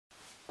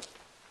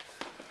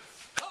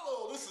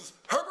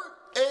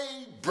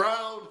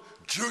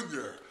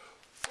Junior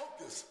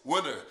Focus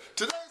winner.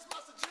 Today's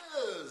message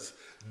is,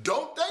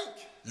 don't think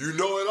you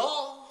know it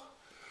all.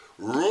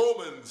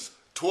 Romans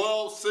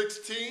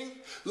 12:16,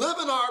 live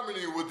in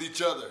harmony with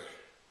each other.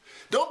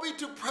 Don't be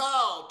too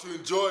proud to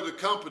enjoy the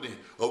company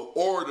of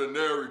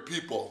ordinary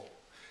people.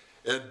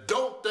 And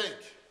don't think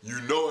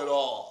you know it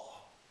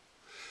all.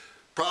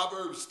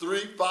 Proverbs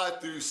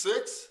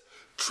 3:5-6,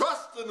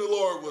 trust in the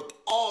Lord with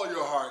all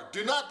your heart.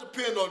 Do not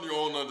depend on your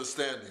own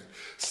understanding.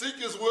 Seek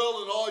His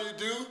will in all you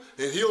do,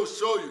 and He'll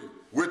show you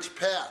which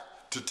path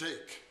to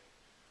take.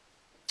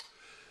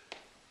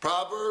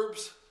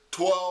 Proverbs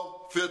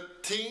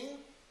 12:15,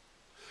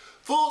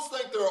 fools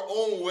think their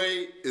own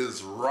way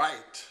is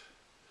right,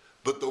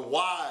 but the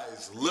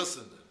wise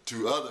listen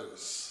to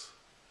others.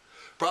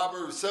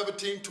 Proverbs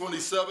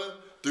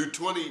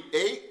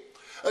 17:27-28,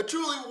 a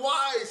truly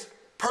wise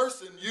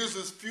person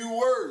uses few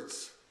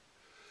words.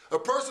 A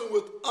person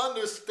with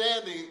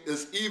understanding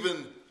is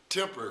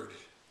even-tempered.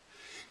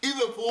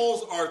 Even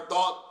fools are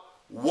thought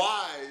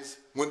wise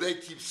when they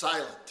keep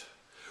silent.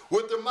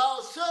 With their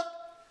mouths shut,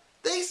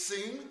 they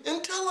seem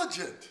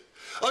intelligent.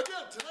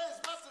 Again,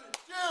 today's message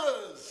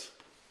is,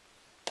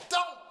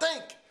 don't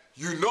think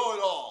you know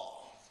it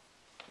all.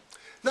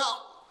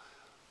 Now,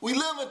 we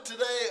live in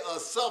today a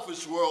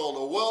selfish world,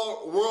 a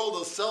world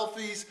of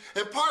selfies,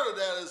 and part of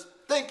that is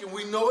thinking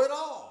we know it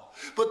all.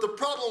 But the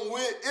problem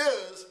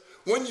is,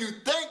 when you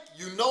think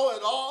you know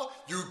it all,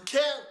 you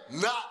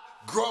cannot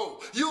grow.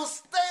 You'll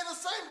stay the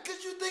same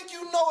because you think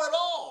you know it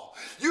all.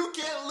 You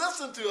can't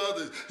listen to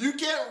others. You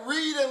can't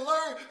read and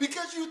learn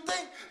because you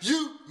think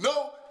you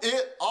know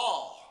it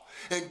all.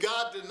 And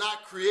God did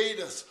not create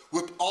us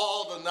with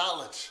all the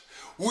knowledge.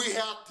 We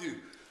have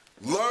to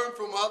learn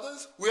from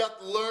others. We have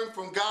to learn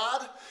from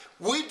God.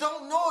 We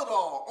don't know it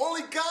all.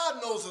 Only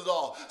God knows it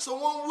all. So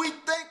when we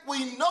think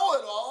we know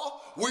it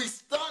all, we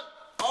stunt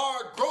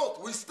our growth.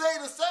 We stay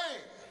the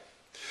same.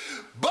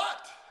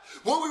 But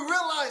when we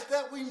realize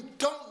that we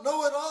don't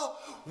know it all,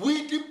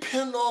 we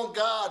depend on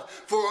God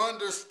for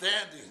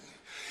understanding.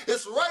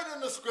 It's right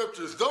in the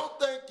scriptures. Don't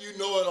think you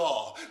know it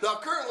all. Now,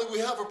 currently we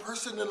have a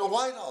person in the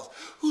White House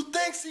who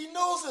thinks he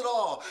knows it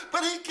all,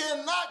 but he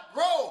cannot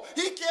grow.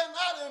 He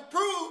cannot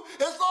improve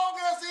as long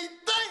as he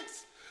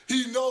thinks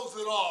he knows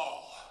it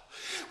all.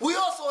 We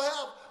also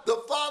have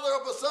the father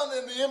of a son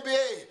in the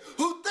NBA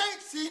who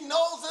thinks he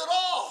knows it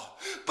all,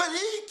 but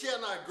he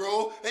cannot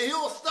grow, and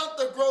he'll stunt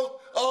the growth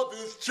of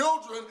his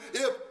children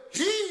if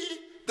he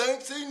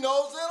thinks he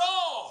knows it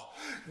all.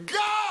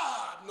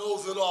 God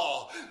knows it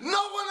all.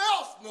 No one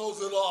else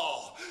knows it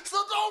all.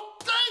 So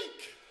don't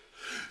think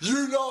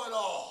you know it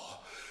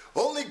all.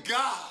 Only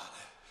God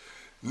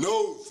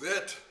knows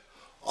it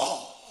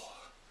all.